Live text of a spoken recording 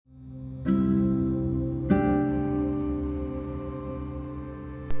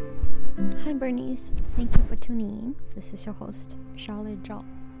Hi Bernice, thank you for tuning in. This is your host, Charlotte Zhao.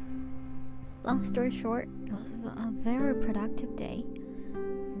 Long story short, it was a very productive day.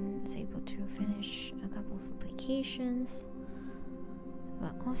 I was able to finish a couple of applications,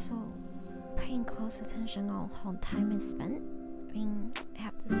 but also paying close attention on how time is spent. I mean, I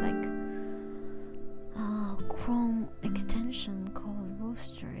have this Chrome extension called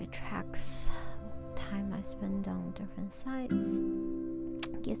Rooster. It tracks time I spend on different sites.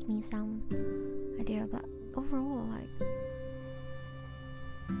 It gives me some idea, but overall,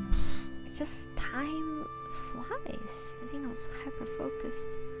 it's just time flies. I think I was hyper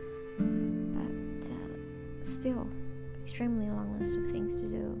focused, but still extremely long list of things to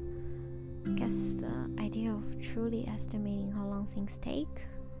do. I guess the idea of truly estimating how long things take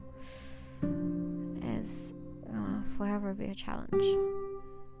is forever be a challenge.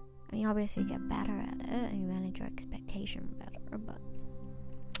 I mean, obviously you get better at it and you manage your expectation better, but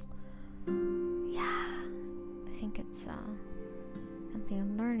yeah, I think it's something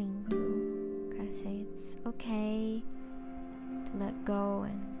I'm learning to kind of say it's okay to let go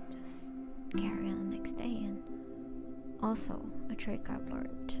and just carry on the next day. And also a trick I've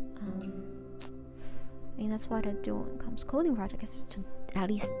learned, I mean, that's what I do when it comes to coding projects, is to at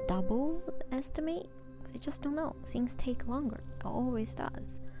least double the estimate, because you just don't know, things take longer. It always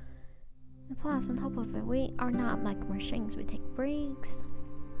does. And plus, on top of it, we are not like machines. We take breaks.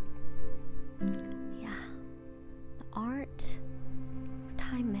 Yeah, the art of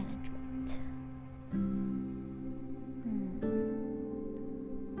time management.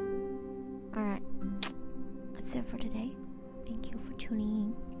 Alright, that's it for today. Thank you for tuning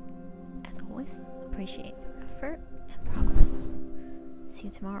in. As always, appreciate your effort and progress. See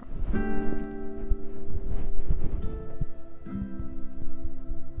you tomorrow.